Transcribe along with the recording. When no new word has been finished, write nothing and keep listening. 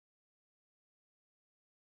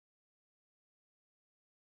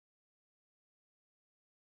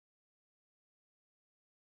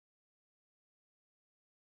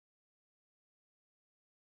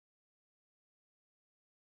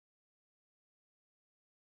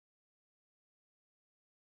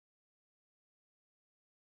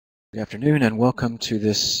Good afternoon and welcome to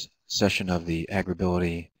this session of the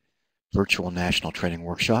AgrAbility Virtual National Training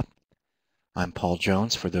Workshop. I'm Paul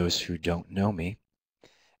Jones, for those who don't know me.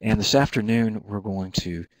 And this afternoon we're going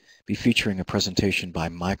to be featuring a presentation by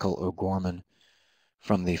Michael O'Gorman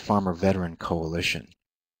from the Farmer Veteran Coalition,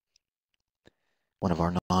 one of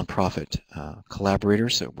our nonprofit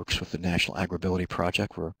collaborators that works with the National AgrAbility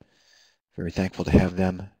Project. We're very thankful to have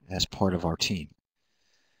them as part of our team.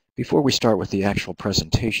 Before we start with the actual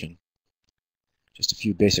presentation, just a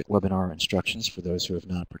few basic webinar instructions for those who have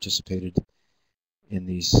not participated in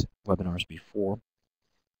these webinars before.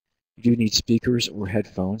 You do need speakers or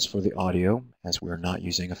headphones for the audio, as we are not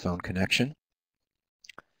using a phone connection.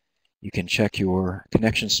 You can check your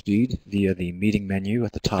connection speed via the meeting menu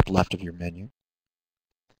at the top left of your menu.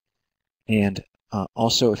 And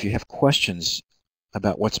also, if you have questions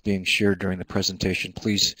about what's being shared during the presentation,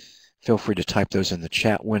 please feel free to type those in the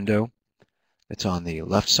chat window. It's on the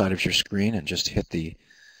left side of your screen, and just hit the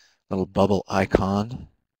little bubble icon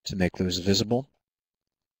to make those visible.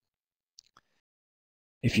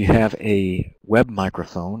 If you have a web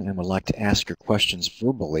microphone and would like to ask your questions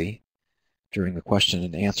verbally during the question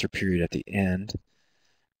and answer period at the end,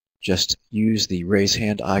 just use the raise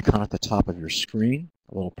hand icon at the top of your screen,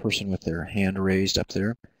 a little person with their hand raised up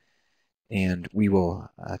there, and we will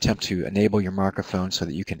attempt to enable your microphone so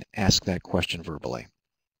that you can ask that question verbally.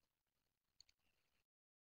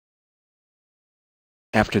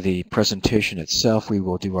 After the presentation itself, we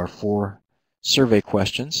will do our 4 survey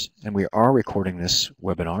questions, and we are recording this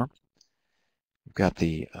webinar. You've got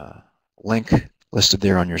the link listed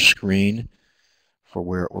there on your screen for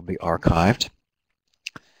where it will be archived.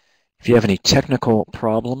 If you have any technical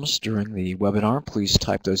problems during the webinar, please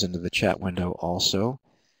type those into the chat window also.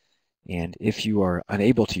 And if you are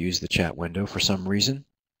unable to use the chat window for some reason,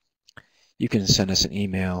 you can send us an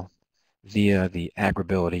email via the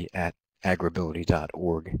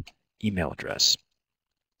agrability@agrability.org email address.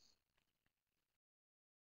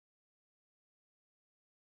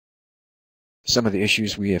 Some of the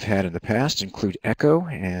issues we have had in the past include echo,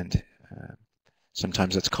 and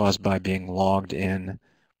sometimes it's caused by being logged in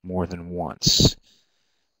more than once.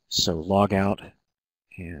 So log out,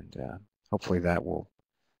 and hopefully that will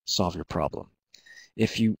solve your problem.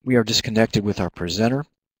 If we are disconnected with our presenter,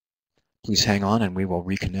 please hang on and we will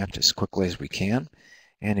reconnect as quickly as we can.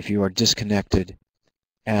 And if you are disconnected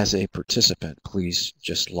as a participant, please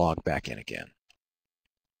just log back in again.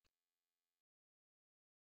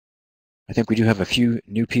 I think we do have a few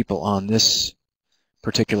new people on this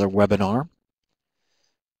particular webinar.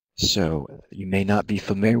 So you may not be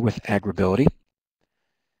familiar with AgrAbility.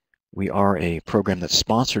 We are a program that's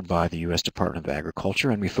sponsored by the U.S. Department of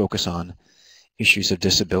Agriculture, and we focus on issues of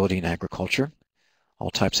disability in agriculture,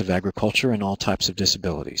 all types of agriculture and all types of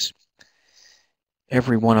disabilities.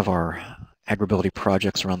 Every one of our AgrAbility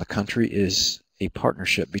projects around the country is a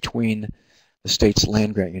partnership between the state's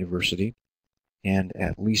land-grant university and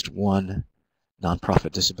at least one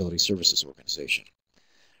nonprofit disability services organization.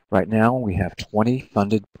 Right now, we have 20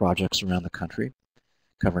 funded projects around the country,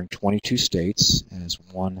 covering 22 states, as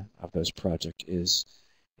one of those projects is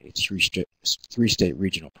a three-state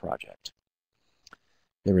regional project.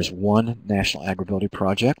 There is one National AgrAbility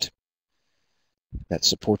project that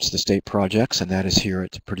supports the state projects, and that is here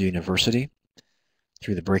at Purdue University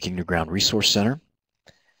through the Breaking New Ground Resource Center.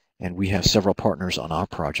 And we have several partners on our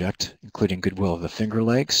project, including Goodwill of the Finger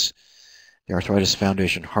Lakes, the Arthritis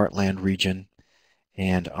Foundation Heartland region,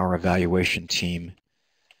 and our evaluation team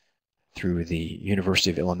through the University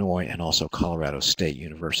of Illinois and also Colorado State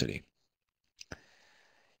University.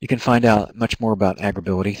 You can find out much more about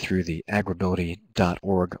AgrAbility through the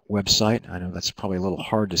agrability.org website. I know that's probably a little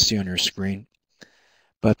hard to see on your screen,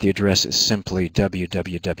 but the address is simply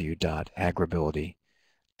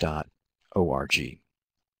www.agrability.org.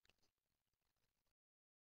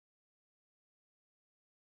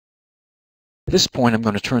 At this point, I'm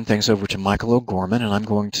going to turn things over to Michael O'Gorman, and I'm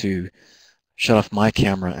going to shut off my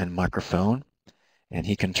camera and microphone, and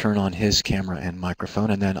he can turn on his camera and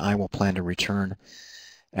microphone, and then I will plan to return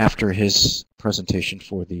after his presentation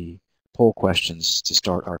for the poll questions to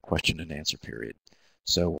start our question and answer period.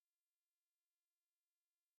 So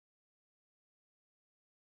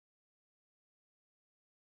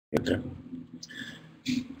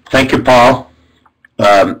thank you, Paul.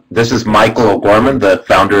 This is Michael O'Gorman, the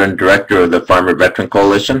founder and director of the Farmer Veteran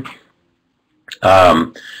Coalition.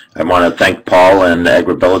 I want to thank Paul and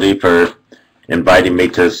AgrAbility for inviting me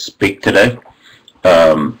to speak today.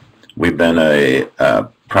 We've been a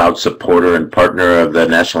proud supporter and partner of the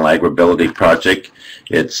National AgrAbility Project.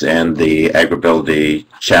 It's and the AgrAbility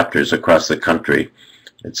chapters across the country.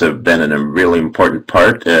 It's been a really important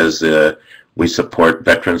part as we support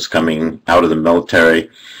veterans coming out of the military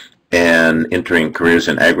and entering careers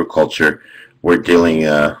in agriculture. We've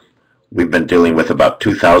been dealing with about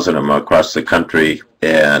 2,000 of them across the country,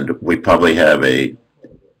 and we probably have a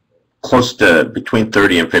close to between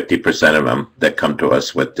 30 and 50% of them that come to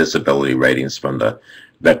us with disability ratings from the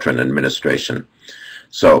Veteran Administration.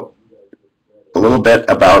 So a little bit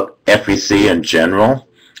about FEC in general.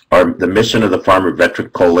 The mission of the Farmer Veteran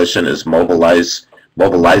Coalition is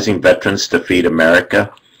mobilizing veterans to feed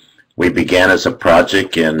America. We began as a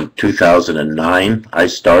project in 2009. I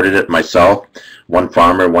started it myself, one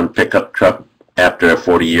farmer, one pickup truck, after a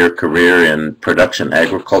 40-year career in production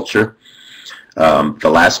agriculture. The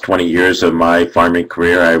last 20 years of my farming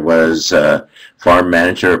career, I was farm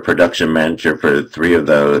manager, production manager for 3 of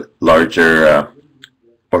the larger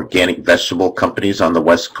organic vegetable companies on the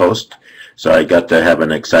West Coast. So I got to have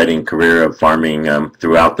an exciting career of farming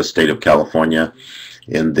throughout the state of California,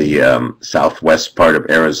 in the southwest part of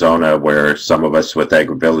Arizona, where some of us with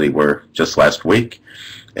AgrAbility were just last week,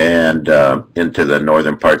 and into the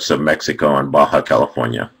northern parts of Mexico and Baja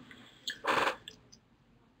California.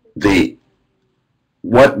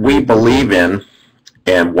 What we believe in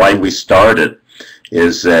and why we started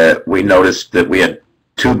is that we noticed that we had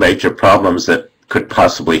 2 major problems that could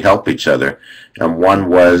possibly help each other. And one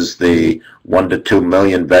was the 1 to 2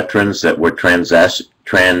 million veterans that were transitioning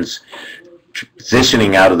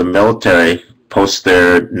out of the military post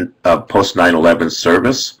their post 9/11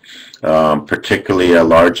 service, particularly a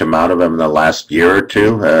large amount of them in the last year or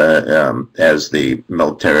 2, as the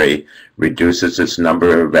military reduces its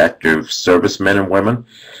number of active servicemen and women,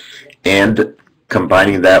 and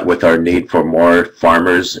combining that with our need for more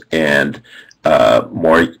farmers and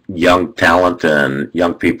more young talent and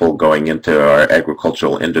young people going into our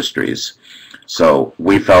agricultural industries. So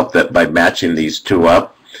we felt that by matching these 2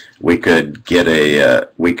 up, we could get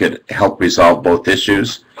we could help resolve both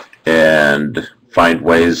issues and find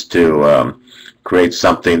ways to create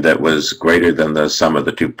something that was greater than the sum of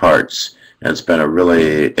the 2 parts. And it's been a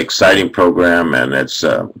really exciting program, and it's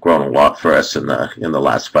grown a lot for us in the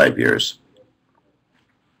last 5 years.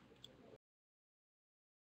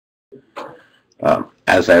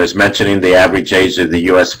 As I was mentioning, the average age of the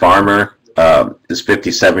U.S. farmer is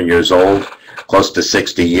 57 years old, close to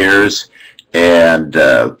 60 years, and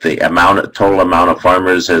the total amount of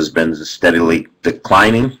farmers has been steadily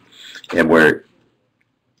declining, and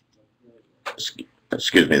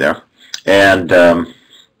excuse me there, and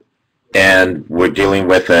we're dealing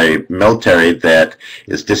with a military that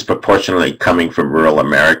is disproportionately coming from rural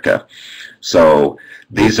America. So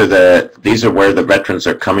these are where the veterans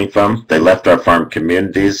are coming from. They left our farm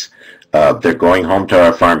communities. They're going home to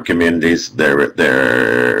our farm communities.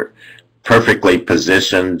 They're perfectly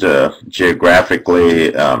positioned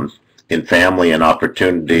geographically, in family and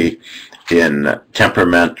opportunity, in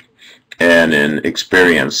temperament, and in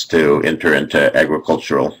experience to enter into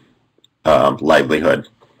agricultural livelihood.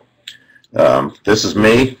 This is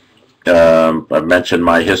me. I've mentioned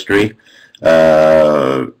my history.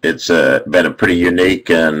 It's been a pretty unique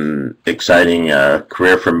and exciting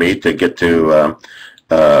career for me to get to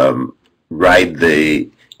ride the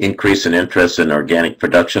increase in interest in organic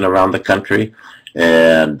production around the country,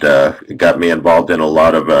 and it got me involved in a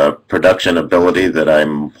lot of production ability that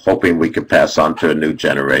I'm hoping we could pass on to a new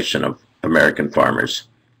generation of American farmers.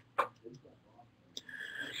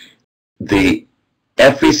 The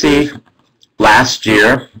FEC last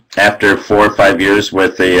year, after 4 or 5 years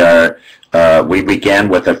with we began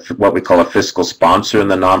with what we call a fiscal sponsor in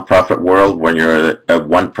the nonprofit world. When you're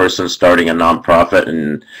one person starting a nonprofit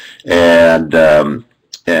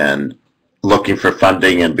and looking for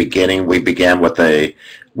funding and beginning, we began with a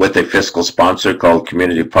fiscal sponsor called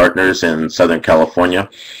Community Partners in Southern California.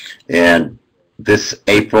 And this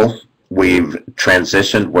April, we've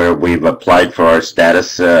transitioned where we've applied for our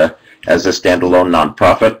status as a standalone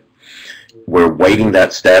nonprofit. We're waiting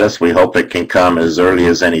that status. We hope it can come as early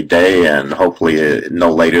as any day, and hopefully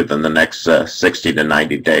no later than the next 60 to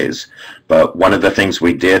 90 days. But one of the things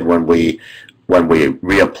we did when we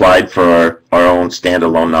reapplied for our own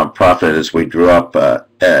standalone nonprofit is we drew up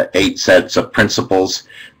 8 sets of principles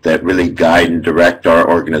that really guide and direct our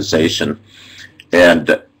organization.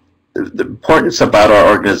 And the importance about our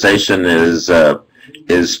organization is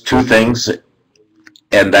 2 things,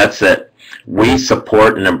 and that's that we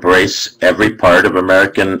support and embrace every part of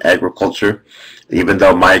American agriculture. Even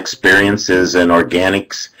though my experience is in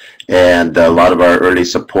organics, and a lot of our early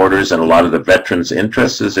supporters and a lot of the veterans'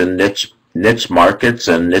 interest is in niche niche markets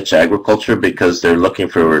and niche agriculture because they're looking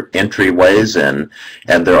for entryways,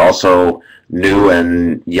 and they're also new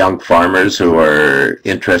and young farmers who are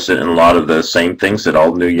interested in a lot of the same things that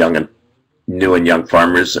all new and young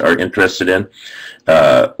farmers are interested in.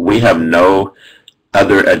 We have no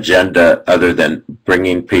other agenda other than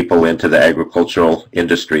bringing people into the agricultural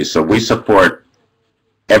industry. So we support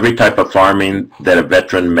every type of farming that a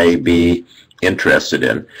veteran may be interested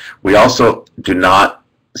in. We also do not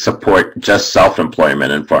support just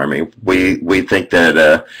self-employment in farming. We think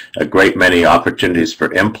that a great many opportunities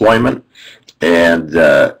for employment and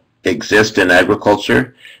exist in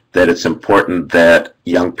agriculture, that it's important that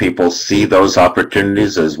young people see those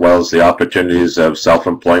opportunities as well as the opportunities of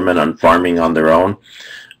self-employment on farming on their own.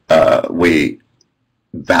 We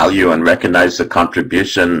value and recognize the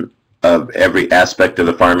contribution of every aspect of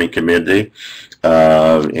the farming community,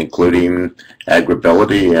 including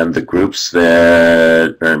AgrAbility and the groups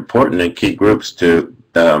that are important and key groups to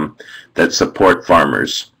that support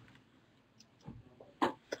farmers.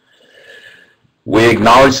 We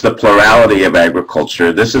acknowledge the plurality of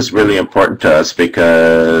agriculture. This is really important to us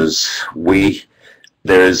because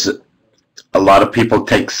there's a lot of people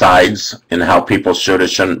take sides in how people should or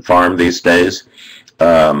shouldn't farm these days.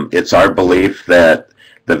 It's our belief that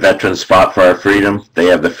the veterans fought for our freedom. They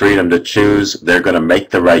have the freedom to choose. They're going to make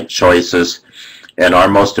the right choices. And our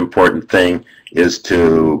most important thing is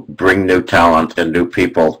to bring new talent and new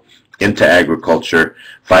people into agriculture,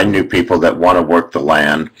 find new people that want to work the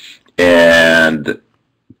land, and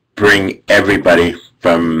bring everybody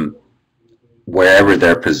from wherever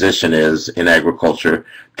their position is in agriculture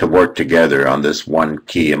to work together on this one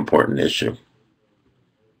key important issue.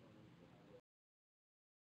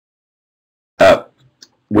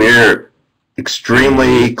 We're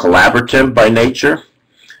extremely collaborative by nature.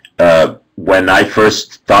 When I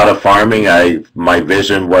first thought of farming, my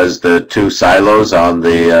vision was the two silos on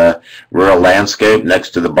the rural landscape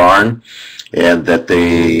next to the barn, and that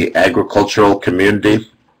the agricultural community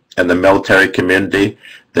and the military community,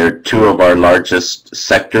 they're two of our largest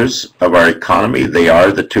sectors of our economy. They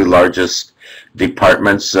are the two largest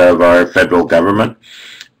departments of our federal government.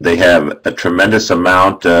 They have a tremendous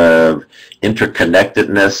amount of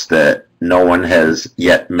interconnectedness that no one has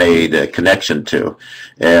yet made a connection to.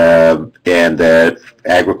 And that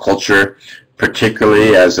agriculture,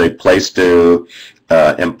 particularly as a place to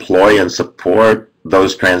employ and support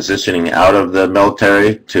those transitioning out of the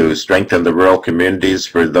military, to strengthen the rural communities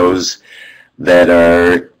for those that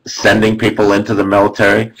are sending people into the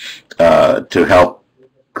military, to help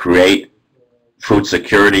create food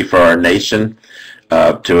security for our nation,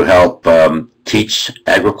 to help teach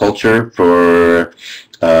agriculture for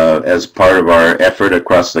as part of our effort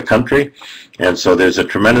across the country. And so there's a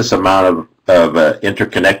tremendous amount of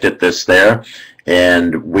interconnectedness there,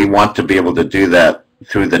 and we want to be able to do that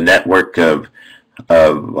through the network of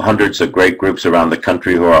hundreds of great groups around the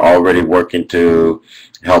country who are already working to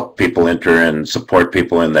help people enter and support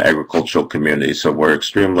people in the agricultural community. So we're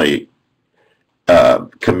extremely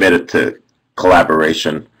committed to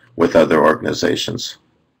collaboration with other organizations.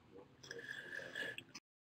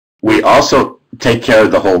 We also take care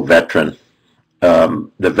of the whole veteran.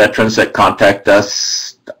 The veterans that contact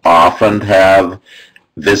us often have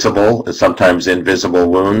visible, sometimes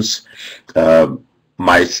invisible wounds.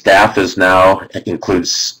 My staff is now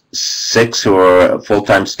includes 6 who are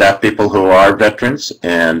full-time staff people who are veterans,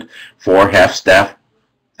 and 4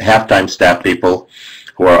 half-time staff people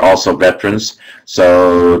who are also veterans.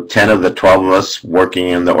 So 10 of the 12 of us working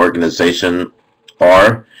in the organization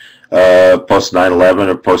are post 9/11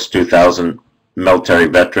 or post 2000 military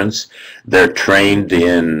veterans. They're trained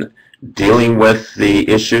in dealing with the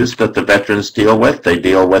issues that the veterans deal with. They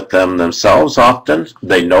deal with them themselves often.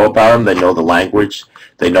 They know about them. They know the language.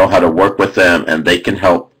 They know how to work with them, and they can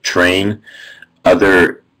help train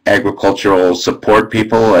other agricultural support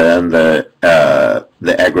people and the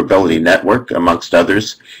AgrAbility network, amongst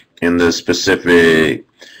others, in the specific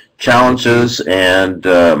challenges and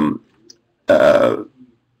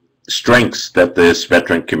strengths that this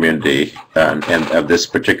veteran community and of this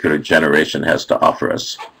particular generation has to offer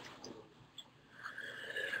us.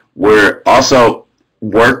 We're also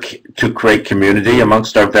work to create community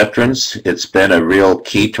amongst our veterans. It's been a real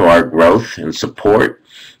key to our growth and support.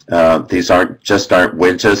 These aren't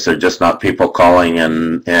widgets. They're just not people calling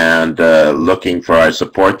and looking for our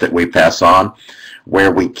support that we pass on.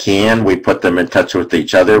 Where we can, we put them in touch with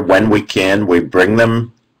each other. When we can, we bring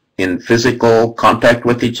them in physical contact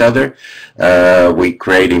with each other. We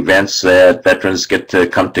create events that veterans get to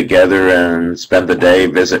come together and spend the day,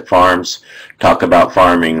 visit farms, talk about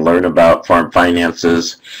farming, learn about farm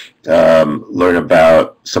finances, learn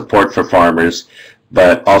about support for farmers,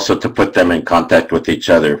 but also to put them in contact with each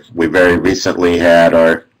other. We very recently had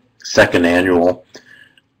our second annual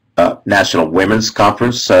National Women's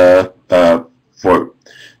Conference for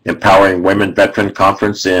Empowering Women Veteran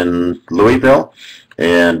Conference in Louisville,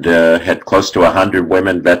 and had close to 100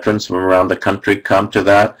 women veterans from around the country come to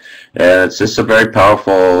that. And it's just a very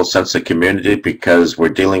powerful sense of community because we're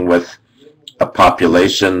dealing with a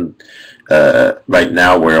population right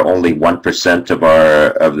now where only 1% of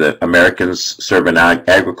the Americans serve in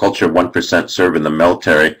agriculture, 1% serve in the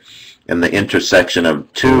military, and the intersection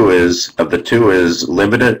of the two is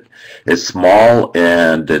limited. It's small,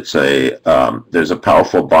 and it's there's a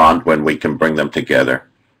powerful bond when we can bring them together.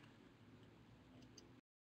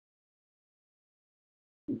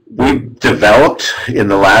 We've developed in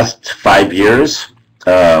the last 5 years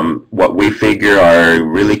what we figure are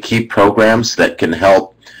really key programs that can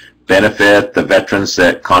help benefit the veterans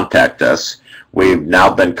that contact us. We've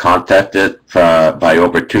now been contacted by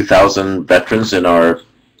over 2,000 veterans in our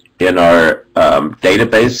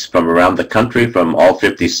database from around the country, from all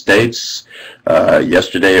 50 states.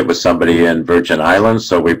 Yesterday it was somebody in Virgin Islands,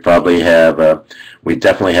 so we definitely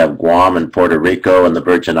have Guam and Puerto Rico and the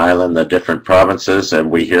Virgin Islands, the different provinces, and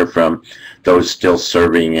we hear from those still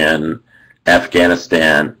serving in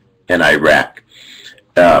Afghanistan and Iraq.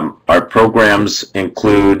 Our programs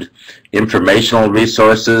include informational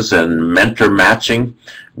resources and mentor matching,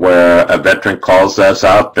 where a veteran calls us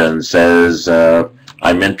up and says,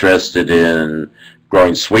 I'm interested in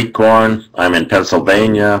growing sweet corn. I'm in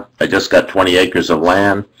Pennsylvania. I just got 20 acres of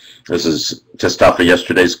land. This is just off of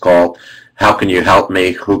yesterday's call. How can you help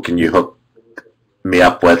me? Who can you hook me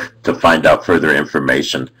up with to find out further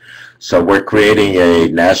information? So we're creating a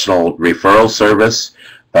national referral service.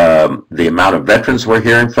 The amount of veterans we're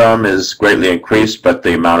hearing from is greatly increased, but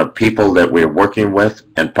the amount of people that we're working with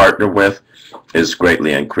and partner with is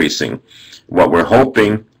greatly increasing. What we're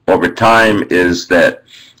hoping over time is that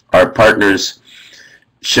our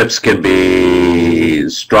partnerships can be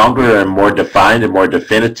stronger and more defined and more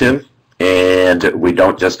definitive, and we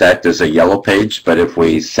don't just act as a yellow page, but if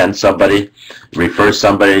we send somebody, refer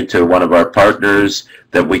somebody to one of our partners,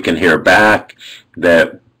 that we can hear back,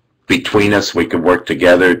 that between us we can work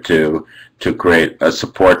together to create a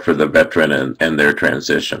support for the veteran and their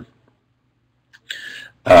transition.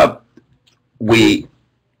 We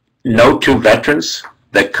know two veterans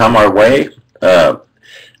that come our way.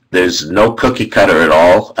 There's no cookie cutter at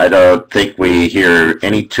all. I don't think we hear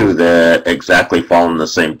any two that exactly fall in the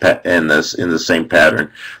same in the same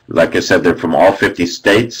pattern. Like I said, they're from all 50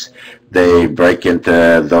 states. They break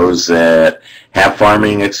into those that have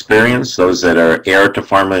farming experience, those that are heir to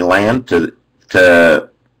farming land, to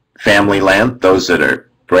family land, those that are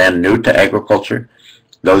brand new to agriculture,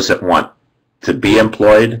 those that want to be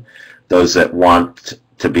employed, those that want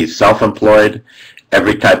to be self-employed,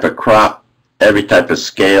 every type of crop, every type of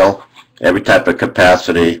scale, every type of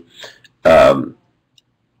capacity,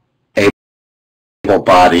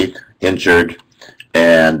 able-bodied, injured,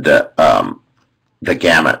 and the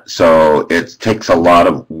gamut. So it takes a lot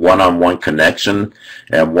of one-on-one connection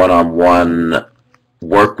and one-on-one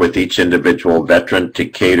work with each individual veteran to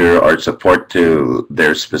cater our support to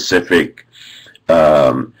their specific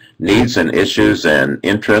needs and issues and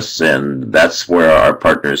interests, and that's where our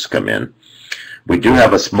partners come in. We do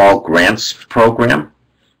have a small grants program.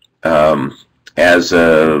 As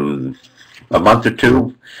a month or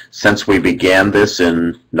two since we began this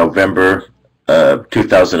in November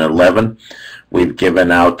 2011, we've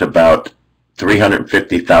given out about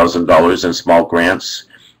 $350,000 in small grants.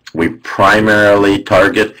 We primarily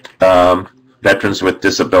target veterans with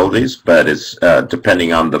disabilities, but it's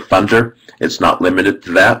depending on the funder, it's not limited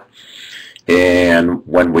to that. And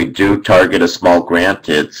when we do target a small grant,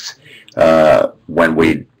 it's when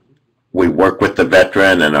we work with the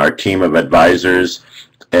veteran and our team of advisors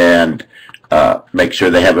and make sure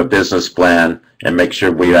they have a business plan and make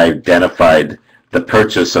sure we identified the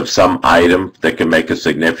purchase of some item that can make a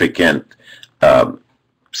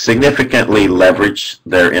significantly leverage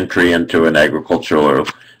their entry into an agricultural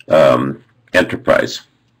enterprise.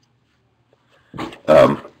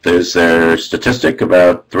 There's their statistic,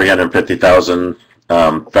 about 350,000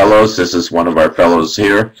 fellows. This is one of our fellows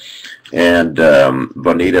here, and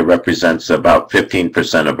Bonita represents about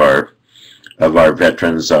 15% of our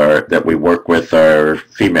veterans that we work with are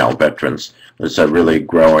female veterans. There's a really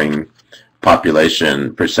growing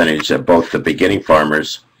population percentage of both the beginning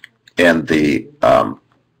farmers and the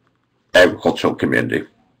agricultural community.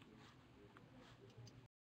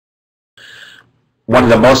 one of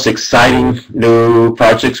the most exciting new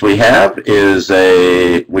projects we have is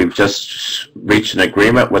we've just reached an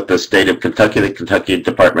agreement with the state of Kentucky. The Kentucky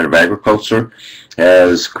Department of Agriculture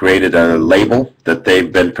has created a label that they've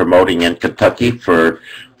been promoting in Kentucky for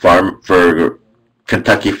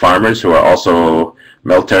Kentucky farmers who are also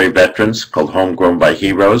military veterans, called Homegrown by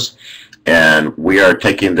Heroes. And we are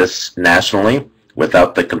taking this nationally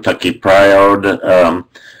without the Kentucky Proud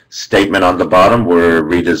statement on the bottom. We're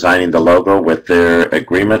redesigning the logo with their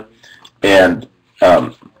agreement, and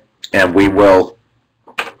we will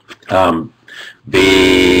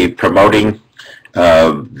be promoting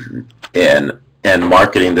and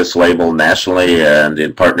marketing this label nationally and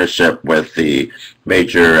in partnership with the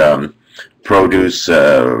major produce,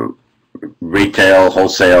 retail,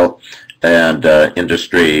 wholesale, and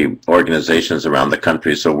industry organizations around the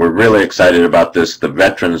country. So we're really excited about this. The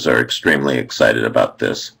veterans are extremely excited about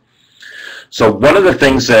this. So one of the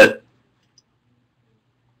things that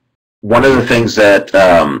we'll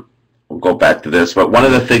go back to this, but one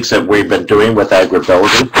of the things that we've been doing with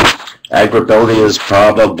AgrAbility is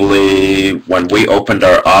probably, when we opened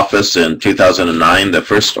our office in 2009, the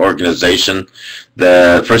first organization,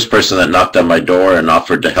 the first person that knocked on my door and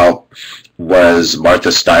offered to help was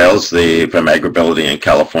Martha Stiles from AgrAbility in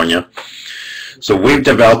California. So we've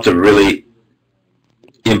developed a really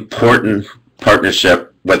important partnership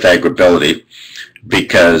with AgrAbility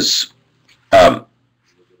because let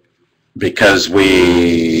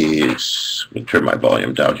me turn my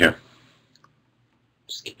volume down here.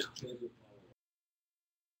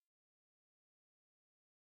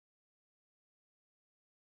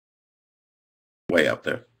 Way up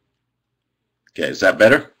there. Okay, is that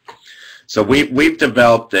better? So we've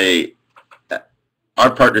developed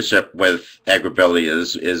our partnership with AgrAbility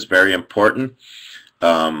is very important.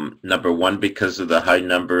 Number one, because of the high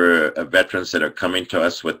number of veterans that are coming to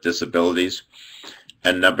us with disabilities,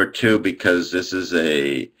 and number two, because this is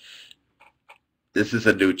a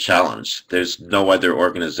new challenge. There's no other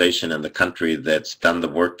organization in the country that's done the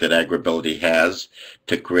work that AgrAbility has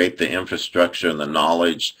to create the infrastructure and the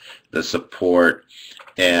knowledge, the support,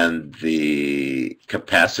 and the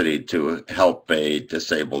capacity to help a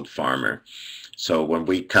disabled farmer. So when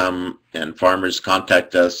we come and farmers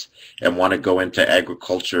contact us and want to go into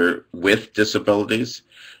agriculture with disabilities,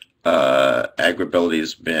 AgrAbility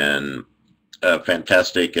has been a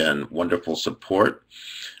fantastic and wonderful support.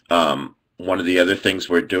 One of the other things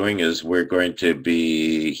we're doing is we're going to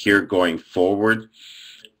be here going forward.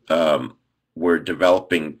 We're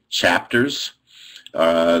developing chapters.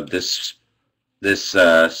 This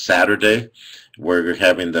Saturday, we're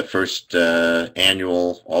having the first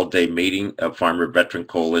annual all-day meeting of Farmer Veteran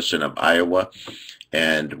Coalition of Iowa,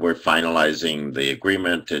 and we're finalizing the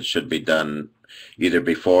agreement. It should be done either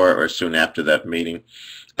before or soon after that meeting.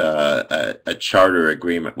 A charter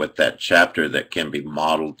agreement with that chapter that can be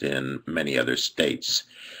modeled in many other states.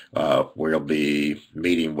 We'll be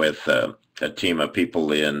meeting with a team of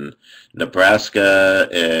people in Nebraska,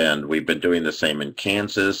 and we've been doing the same in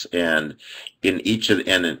Kansas, and in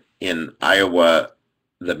Iowa,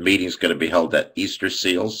 the meeting's going to be held at Easter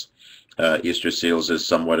Seals. Easter Seals is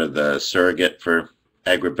somewhat of the surrogate for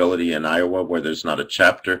AgrAbility in Iowa, where there's not a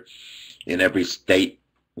chapter. In every state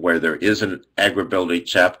where there is an AgrAbility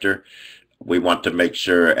chapter, we want to make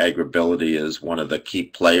sure AgrAbility is one of the key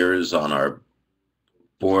players on our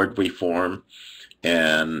board we form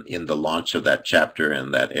and in the launch of that chapter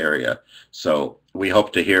in that area. So we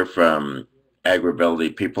hope to hear from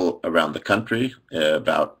AgrAbility people around the country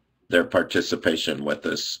about their participation with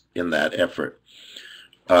us in that effort.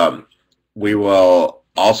 We will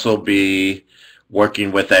also be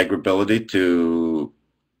working with AgrAbility to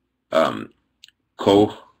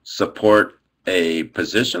co-support a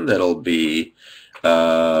position that'll be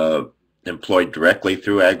employed directly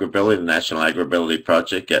through AgrAbility, the National AgrAbility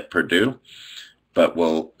Project at Purdue, but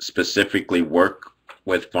will specifically work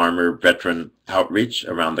with farmer veteran outreach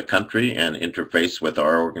around the country and interface with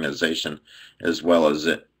our organization, as well as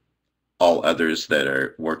all others that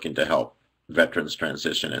are working to help veterans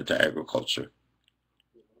transition into agriculture.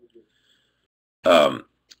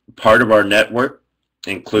 Part of our network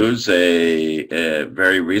includes a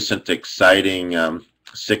very recent, exciting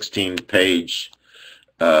 16-page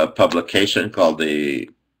publication called the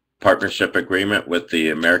Partnership Agreement with the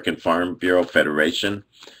American Farm Bureau Federation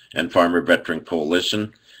and Farmer Veteran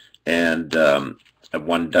Coalition, and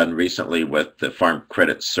one done recently with the Farm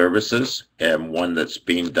Credit Services, and one that's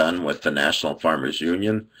being done with the National Farmers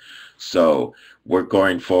Union. So we're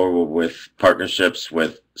going forward with partnerships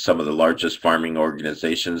with some of the largest farming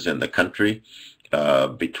organizations in the country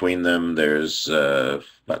Between them, there's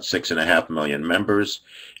about 6.5 million members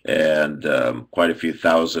and quite a few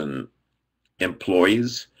thousand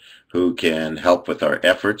employees who can help with our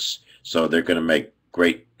efforts. So they're going to make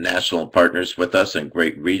great national partners with us and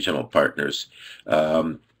great regional partners.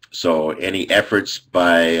 So any efforts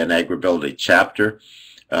by an AgrAbility chapter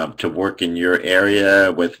to work in your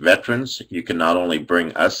area with veterans, you can not only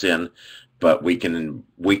bring us in, but we can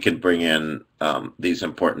bring in these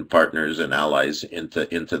important partners and allies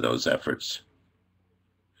into those efforts.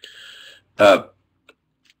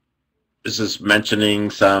 This is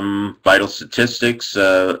mentioning some vital statistics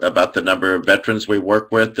about the number of veterans we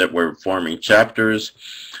work with that we're forming chapters,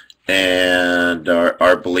 and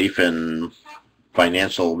our belief in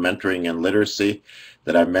financial mentoring and literacy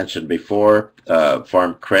that I mentioned before.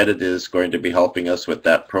 Farm Credit is going to be helping us with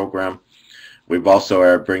that program. We've also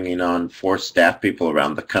are bringing on 4 staff people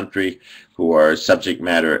around the country who are subject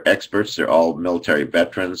matter experts. They're all military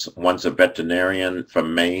veterans. One's a veterinarian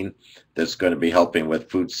from Maine that's going to be helping with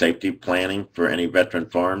food safety planning for any veteran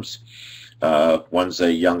farms. One's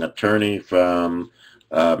a young attorney from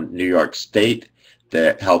New York State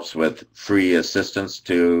that helps with free assistance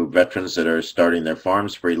to veterans that are starting their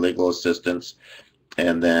farms, free legal assistance.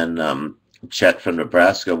 And then Chet from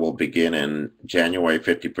Nebraska will begin in January,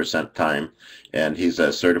 50% time, and he's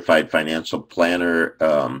a certified financial planner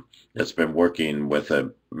that's been working with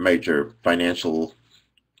a major financial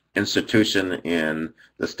institution in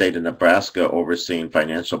the state of Nebraska overseeing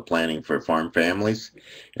financial planning for farm families.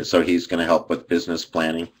 And so he's going to help with business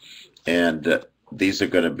planning. And these are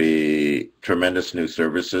going to be tremendous new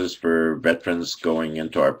services for veterans going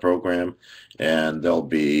into our program, and they'll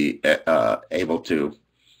be able to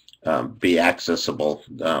be accessible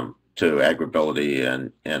to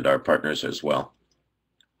AgrAbility and our partners as well.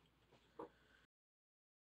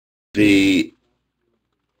 This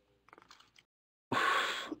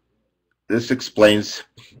explains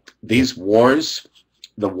these wars.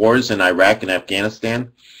 The wars in Iraq and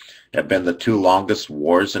Afghanistan have been the 2 longest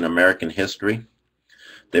wars in American history.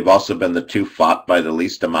 They've also been the 2 fought by the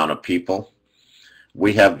least amount of people.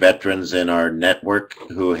 We have veterans in our network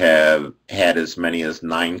who have had as many as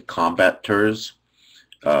 9 combat tours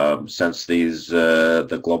since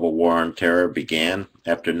the global war on terror began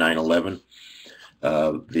after 9/11.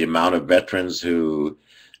 The amount of veterans who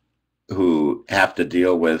have to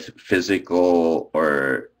deal with physical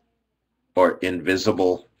or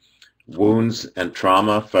invisible wounds and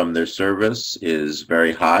trauma from their service is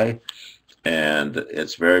very high, and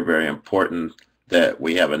it's very, very important that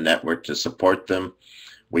we have a network to support them.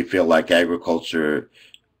 We feel like agriculture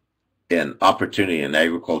and opportunity in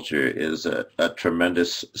agriculture is a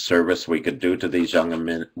tremendous service we could do to these young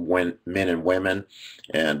men and women,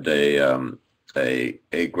 and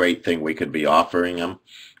a great thing we could be offering them,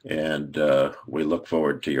 and we look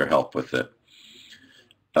forward to your help with it.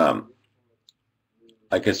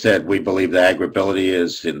 Like I said, we believe that AgrAbility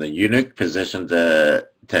is in the unique position to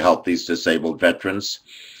help these disabled veterans.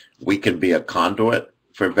 We can be a conduit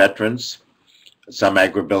for veterans. Some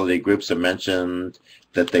AgrAbility groups have mentioned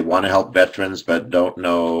that they want to help veterans but don't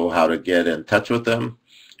know how to get in touch with them.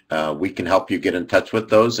 We can help you get in touch with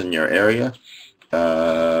those in your area.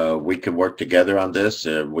 We can work together on this,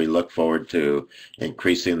 and we look forward to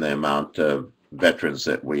increasing the amount of veterans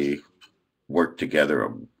that we work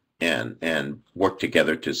together and work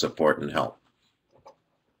together to support and help.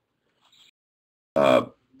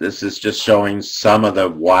 This is just showing some of the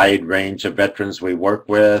wide range of veterans we work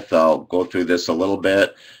with. I'll go through this a little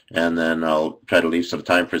bit, and then I'll try to leave some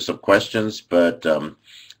time for some questions. But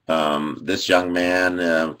this young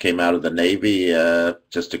man came out of the Navy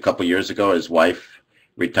just a couple years ago. His wife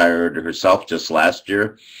retired herself just last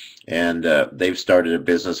year, and they've started a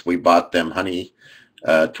business. We bought them honey,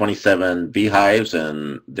 27 beehives,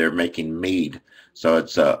 and they're making mead. So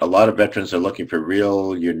it's a lot of veterans are looking for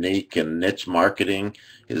real unique and niche marketing.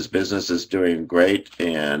 His business is doing great,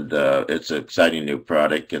 and it's an exciting new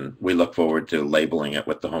product, and we look forward to labeling it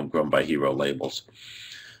with the Homegrown by Hero labels.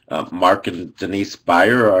 Mark and Denise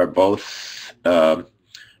Beyer are both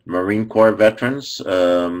Marine Corps veterans,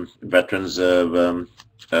 veterans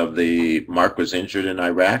of the, Mark was injured in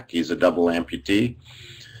Iraq. He's a double amputee.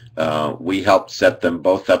 We helped set them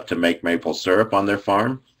both up to make maple syrup on their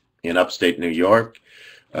farm in upstate New York.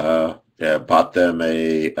 Bought them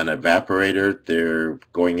an evaporator. They're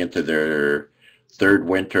going into their 3rd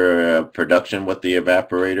winter production with the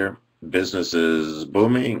evaporator. Business is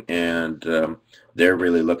booming, and they're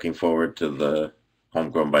really looking forward to the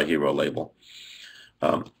Homegrown by Hero label.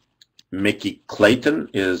 Mickey Clayton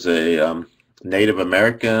is a Native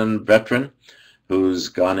American veteran who's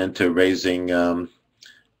gone into raising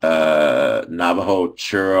Navajo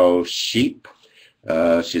churro sheep.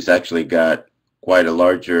 She's actually got quite a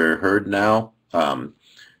larger herd now.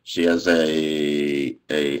 She has a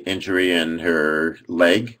injury in her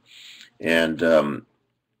leg, and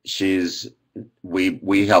she's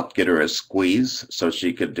we helped get her a squeeze so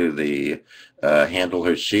she could do the handle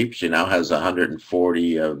her sheep. She now has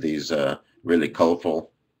 140 of these really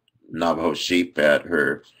colorful Navajo sheep at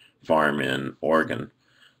her farm in Oregon.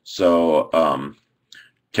 So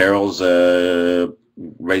Terrell's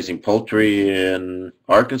raising poultry in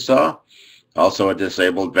Arkansas, also a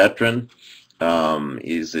disabled veteran.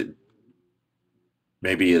 He's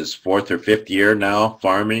maybe his fourth or fifth year now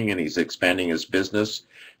farming, and he's expanding his business,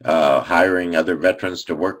 hiring other veterans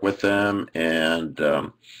to work with them, and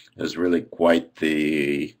is really quite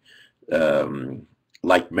the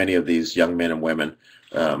like many of these young men and women,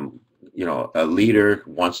 um, a leader,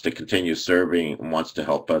 wants to continue serving and wants to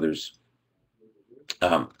help others.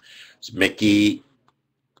 So Mickey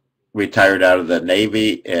retired out of the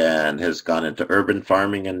Navy and has gone into urban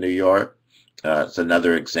farming in New York. It's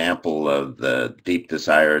another example of the deep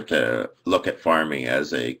desire to look at farming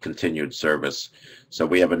as a continued service. So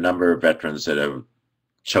we have a number of veterans that have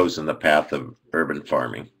chosen the path of urban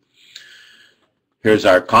farming. Here's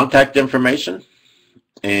our contact information,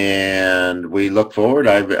 and we look forward.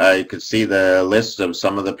 I could see the list of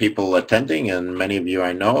some of the people attending, and many of you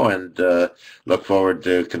I know, and look forward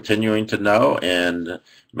to continuing to know. And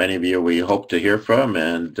many of you we hope to hear from,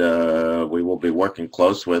 and we will be working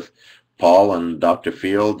close with Paul and Dr.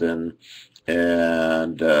 Field and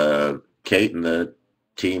Kate and the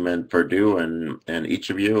team in Purdue and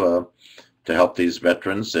each of you to help these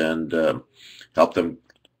veterans and help them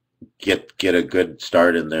get a good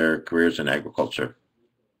start in their careers in agriculture.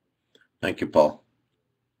 Thank you, Paul.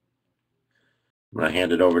 I'm going to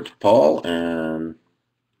hand it over to Paul, and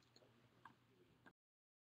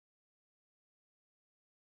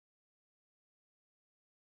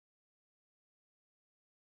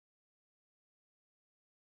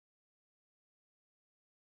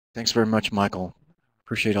Thanks very much, Michael.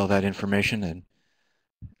 Appreciate all that information, and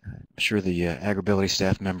I'm sure the AgrAbility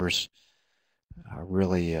staff members are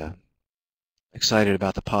really excited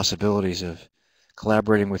about the possibilities of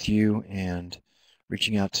collaborating with you and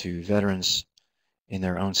reaching out to veterans in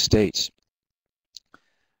their own states.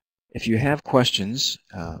 If you have questions,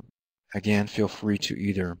 again, feel free to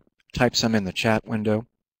either type some in the chat window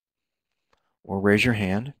or raise your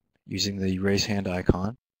hand using the raise hand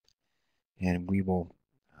icon, and we will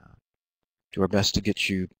do our best to get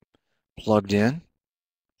you plugged in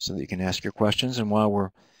so that you can ask your questions. And while we're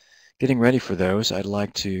getting ready for those, I'd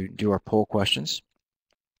like to do our poll questions.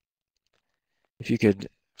 If you could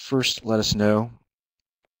first let us know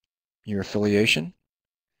your affiliation,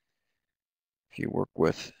 if you work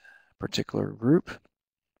with a particular group.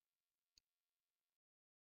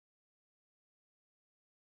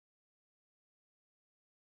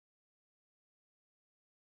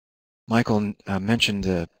 Michael mentioned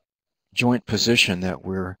the joint position that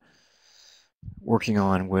we're working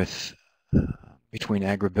on with between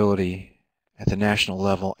AgrAbility at the national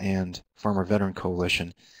level and Farmer Veteran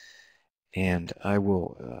Coalition, and I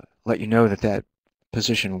will let you know that that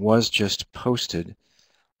position was just posted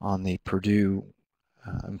on the Purdue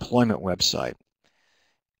employment website,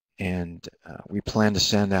 and we plan to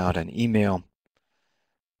send out an email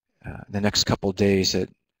the next couple days that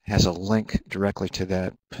has a link directly to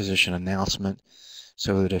that position announcement,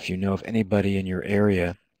 so that if you know of anybody in your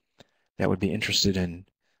area that would be interested in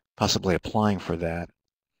possibly applying for that,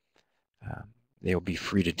 they will be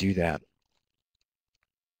free to do that.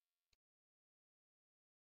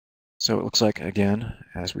 So it looks like, again,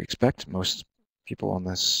 as we expect, most people on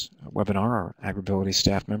this webinar are AgrAbility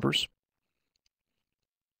staff members.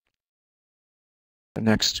 The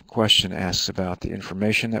next question asks about the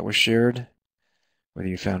information that was shared, whether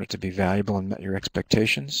you found it to be valuable and met your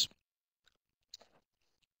expectations.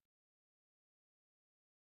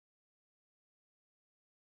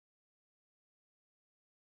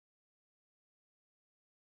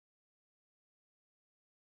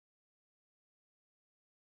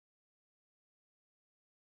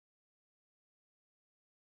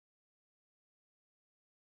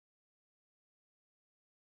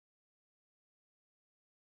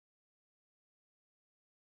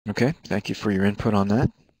 Okay, thank you for your input on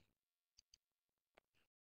that.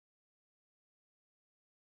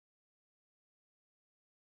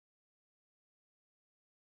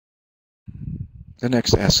 The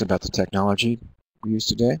next asks about the technology we used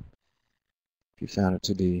today, if you found it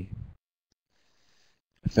to be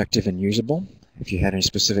effective and usable. If you had any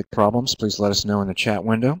specific problems, please let us know in the chat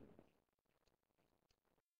window.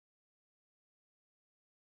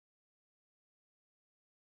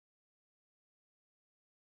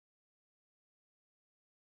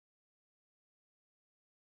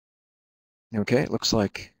 Okay, it looks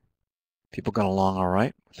like people got along all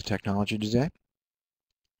right with the technology today.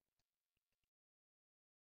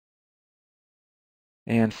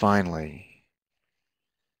 And finally,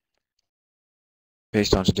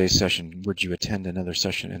 based on today's session, would you attend another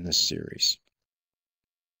session in this series?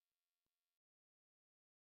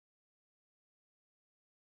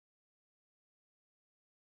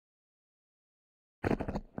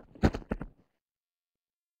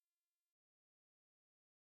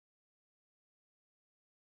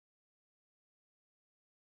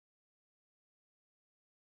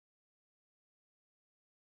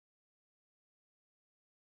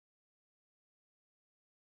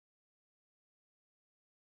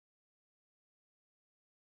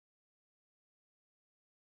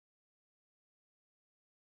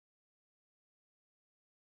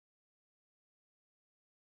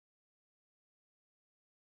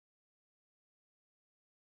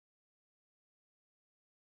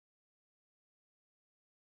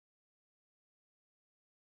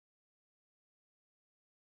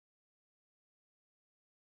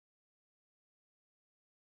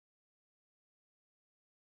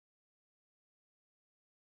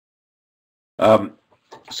 Um,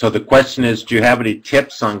 so the question is, do you have any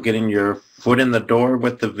tips on getting your foot in the door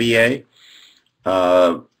with the VA?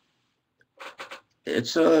 The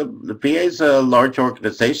VA is a large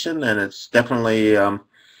organization, and it's definitely uh,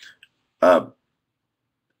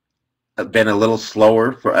 been a little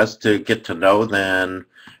slower for us to get to know than,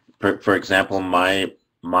 for example,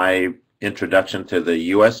 my introduction to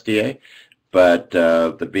the USDA. But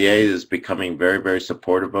the VA is becoming very, very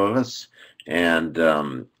supportive of us,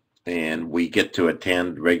 and we get to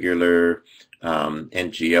attend regular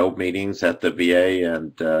NGO meetings at the VA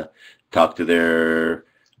and talk to their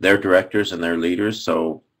directors and their leaders.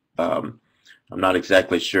 So I'm not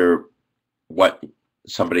exactly sure what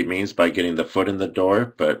somebody means by getting the foot in the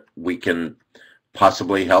door, but we can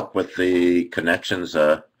possibly help with the connections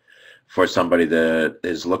for somebody that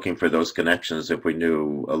is looking for those connections if we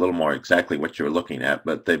knew a little more exactly what you're looking at.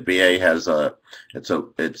 But the VA has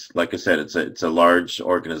it's like I said, it's a large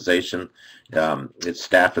organization. Its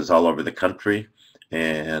staff is all over the country,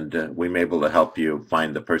 and we may be able to help you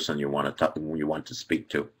find the person you want to speak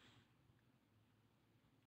to.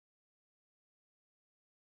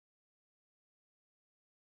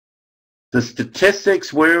 The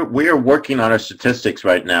statistics, we are working on our statistics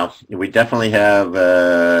right now. We definitely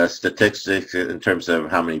have statistics in terms of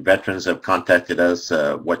how many veterans have contacted us,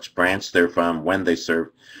 which branch they're from, when they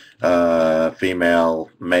serve, female,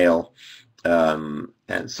 male, and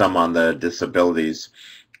some on the disabilities,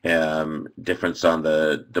 difference on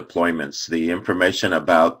the deployments. The information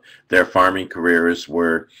about their farming careers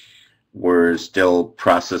we're still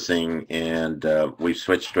processing, and we've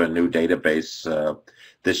switched to a new database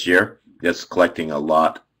this year. It's collecting a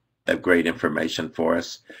lot of great information for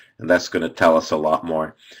us, and that's going to tell us a lot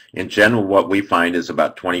more. In general, what we find is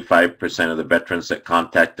about 25% of the veterans that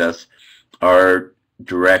contact us are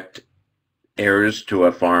direct heirs to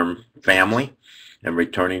a farm family and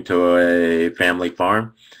returning to a family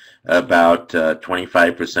farm. About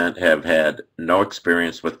 25% have had no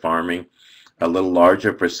experience with farming. A little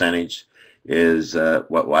larger percentage is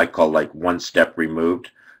what I call like one step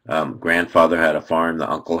removed. Grandfather had a farm, the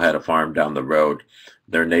uncle had a farm down the road,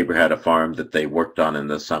 their neighbor had a farm that they worked on in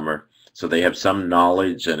the summer. So they have some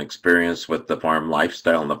knowledge and experience with the farm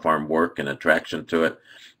lifestyle and the farm work and attraction to it,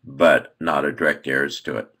 but not a direct heirs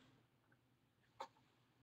to it.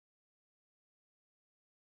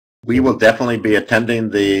 We will definitely be attending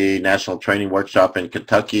the National Training Workshop in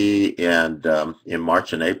Kentucky and in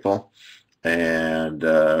March and April, and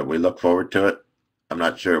we look forward to it. I'm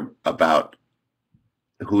not sure about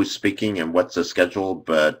who's speaking and what's the schedule,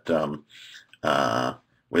 but uh,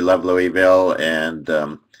 we love Louisville, and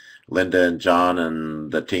Linda and John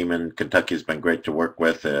and the team in Kentucky has been great to work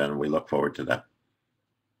with, and we look forward to that.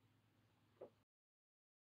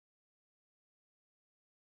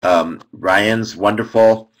 Ryan's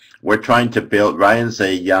wonderful. We're trying to build, Ryan's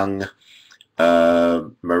a young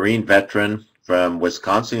Marine veteran from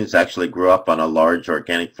Wisconsin. He's actually grew up on a large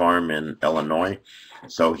organic farm in Illinois.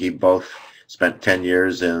 So he both spent 10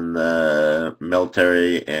 years in the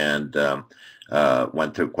military and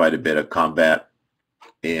went through quite a bit of combat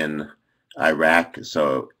in Iraq.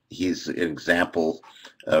 So he's an example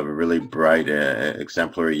of a really bright,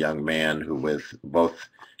 exemplary young man who, with both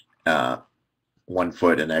uh, one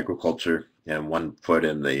foot in agriculture and one foot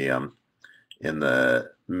in the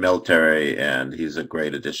military, and he's a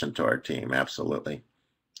great addition to our team. Absolutely.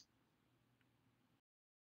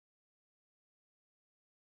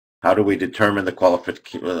 How do we determine the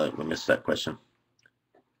qualification? I missed that question.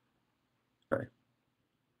 Sorry.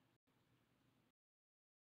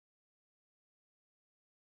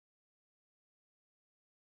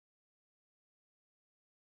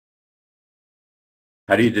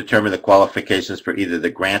 How do you determine the qualifications for either the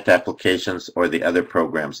grant applications or the other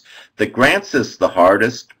programs? The grants is the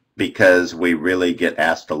hardest because we really get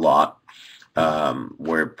asked a lot.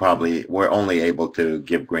 We're only able to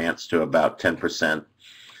give grants to about 10%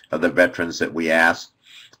 of the veterans that we ask.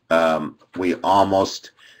 We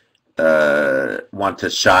almost want to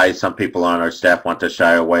shy, some people on our staff want to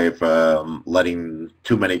shy away from letting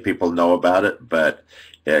too many people know about it, but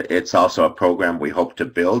it's also a program we hope to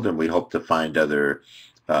build, and we hope to find other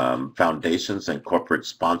foundations and corporate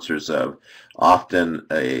sponsors of. Often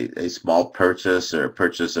a small purchase or a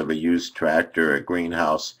purchase of a used tractor, a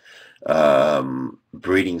greenhouse,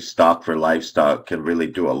 breeding stock for livestock can really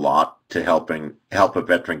do a lot to help a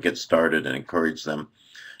veteran get started and encourage them.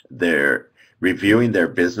 Their reviewing their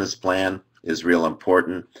business plan is real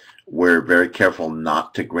important. We're very careful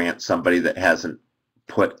not to grant somebody that hasn't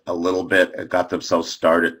put a little bit, got themselves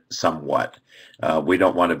started somewhat. We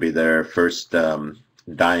don't want to be their first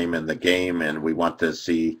dime in the game, and we want to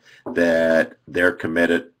see that they're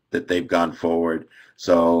committed, that they've gone forward.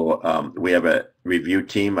 So we have a review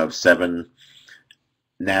team of 7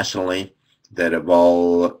 nationally that have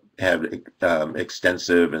all have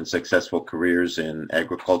extensive and successful careers in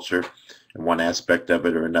agriculture in one aspect of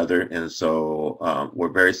it or another. And so we're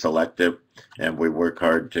very selective, and we work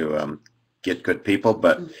hard to get good people,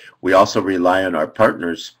 but we also rely on our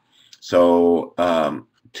partners so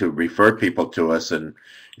to refer people to us, and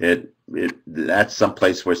that's some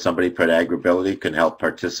place where somebody at AgrAbility can help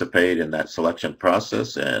participate in that selection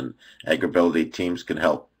process, and AgrAbility teams can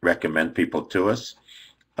help recommend people to us.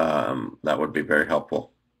 That would be very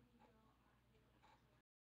helpful.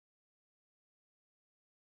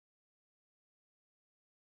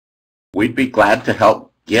 We'd be glad to help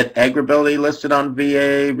get AgrAbility listed on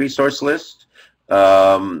VA resource list.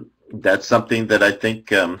 That's something that I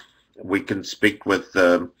think we can speak with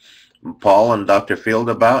Paul and Dr. Field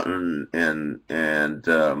about, and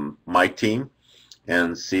my team,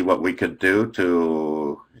 and see what we could do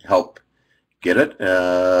to help get it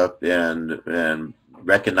and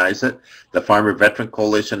recognize it. The Farmer Veteran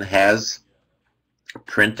Coalition has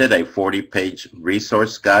printed a 40-page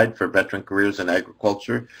resource guide for veteran careers in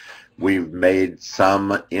agriculture. We've made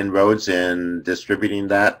some inroads in distributing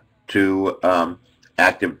that to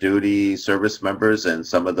active duty service members and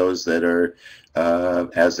some of those that are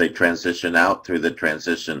as they transition out through the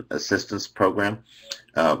Transition Assistance Program.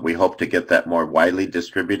 We hope to get that more widely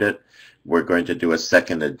distributed. We're going to do a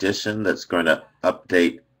second edition that's going to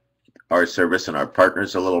update our service and our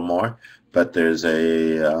partners a little more, but there's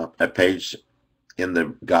a page in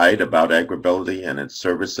the guide about AgrAbility and its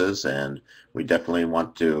services, and we definitely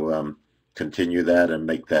want to continue that and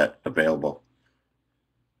make that available.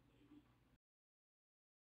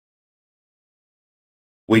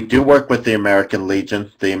 We do work with the American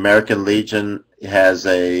Legion. The American Legion has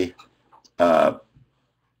a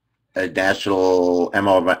national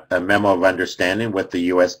memo of understanding with the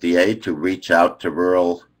USDA to reach out to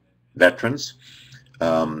rural veterans.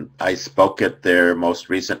 I spoke at their most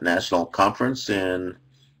recent national conference in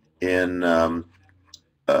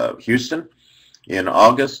Houston in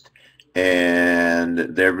August, and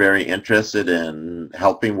they're very interested in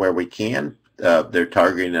helping where we can. They're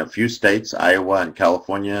targeting a few states, Iowa and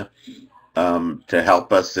California, to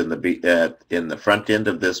help us in the front end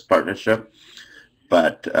of this partnership.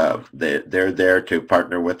 But they're there to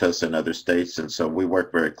partner with us in other states, and so we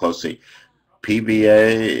work very closely.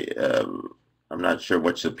 PVA, I'm not sure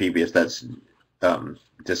which the PVA is. That's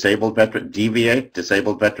Disabled Veteran, DVA,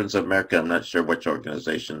 Disabled Veterans of America. I'm not sure which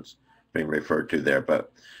organization's being referred to there,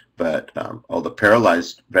 but the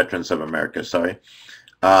Paralyzed Veterans of America, sorry.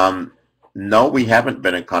 No, we haven't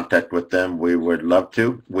been in contact with them. We would love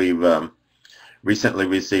to. We've recently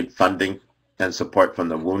received funding and support from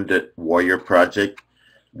the Wounded Warrior Project,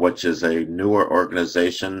 which is a newer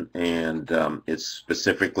organization, and it's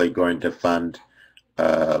specifically going to fund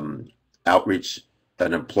outreach,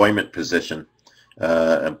 an employment position,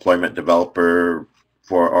 employment developer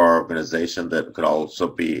for our organization that could also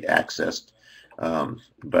be accessed.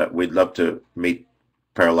 But we'd love to meet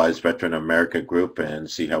Paralyzed Veteran America group and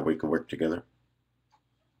see how we can work together.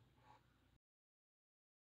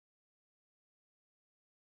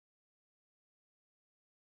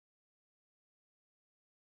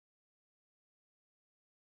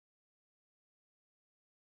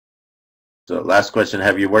 So last question,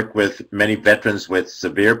 have you worked with many veterans with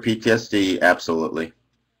severe PTSD? Absolutely.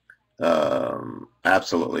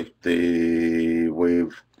 Absolutely.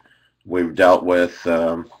 We've dealt with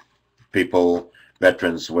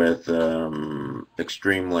veterans with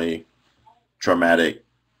extremely traumatic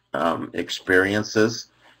experiences,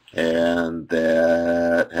 and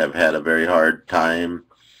that have had a very hard time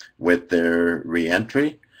with their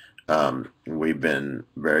reentry. We've been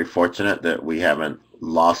very fortunate that we haven't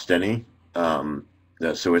lost any.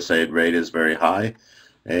 The suicide rate is very high,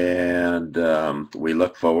 and we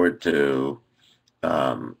look forward to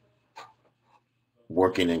um,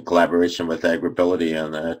 working in collaboration with AgrAbility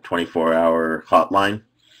on a 24-hour hotline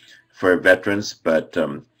for veterans. But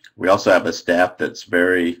we also have a staff that's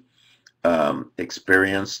very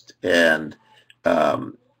experienced and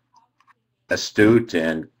um, astute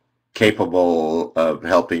and capable of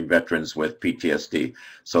helping veterans with PTSD.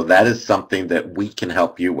 So that is something that we can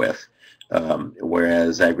help you with.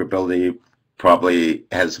 Whereas AgrAbility probably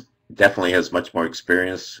definitely has much more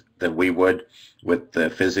experience than we would with the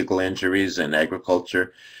physical injuries in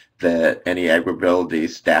agriculture, that any AgrAbility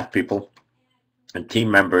staff people and team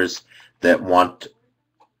members that want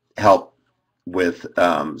help with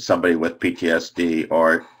somebody with PTSD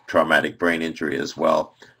or traumatic brain injury as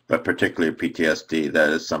well, but particularly PTSD, that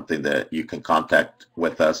is something that you can contact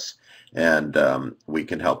with us, and we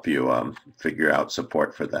can help you figure out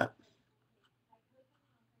support for that.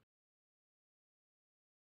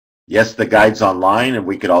 Yes, the guide's online, and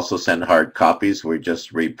we could also send hard copies. We're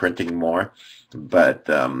just reprinting more, but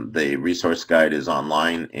the resource guide is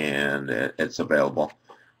online and it's available.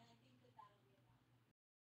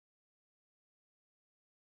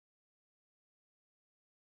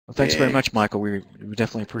 Well, thanks very much, Michael. We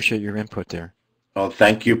definitely appreciate your input there. Well,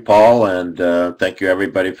 thank you, Paul, and thank you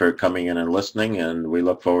everybody for coming in and listening. And we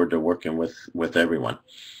look forward to working with everyone.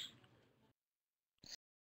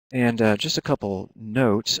 And just a couple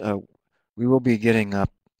notes. We will be getting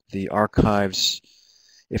up the archives,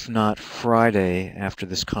 if not Friday after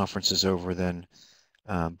this conference is over, then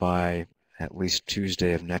by at least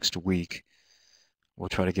Tuesday of next week. We'll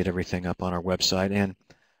try to get everything up on our website. And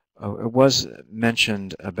it was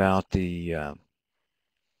mentioned about the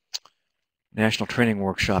National Training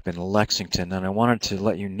Workshop in Lexington, and I wanted to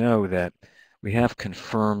let you know that we have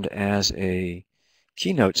confirmed as a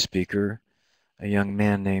keynote speaker a young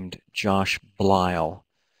man named Josh Bleill,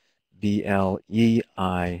 B-L-E-I-L-L.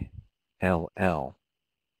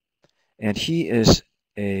 And he is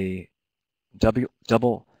a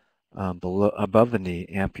double above the knee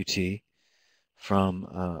amputee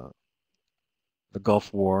from the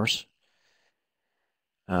Gulf Wars.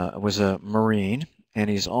 Was a Marine, and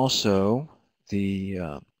he's also the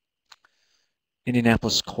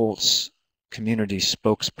Indianapolis Colts community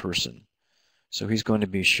spokesperson. So he's going to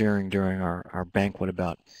be sharing during our banquet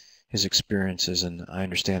about his experiences, and I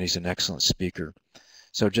understand he's an excellent speaker.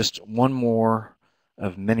 So just one more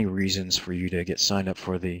of many reasons for you to get signed up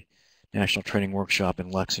for the National Training Workshop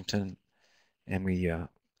in Lexington, and we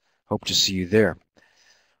hope to see you there.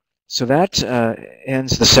 So that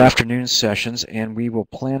ends this afternoon's sessions, and we will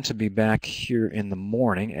plan to be back here in the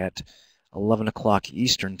morning at 11 o'clock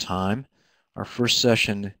Eastern Time. Our first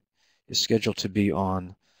session is scheduled to be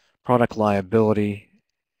on product liability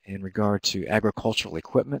in regard to agricultural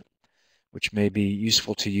equipment, which may be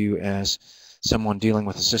useful to you as someone dealing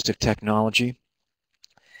with assistive technology.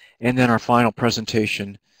 And then our final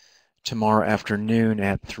presentation tomorrow afternoon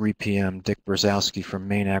at 3 p.m. Dick Brzezowski from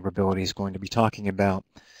Maine AgrAbility is going to be talking about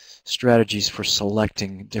strategies for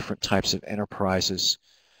selecting different types of enterprises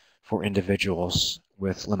for individuals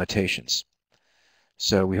with limitations.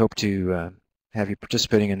 So we hope to have you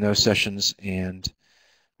participating in those sessions, and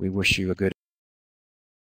we wish you a good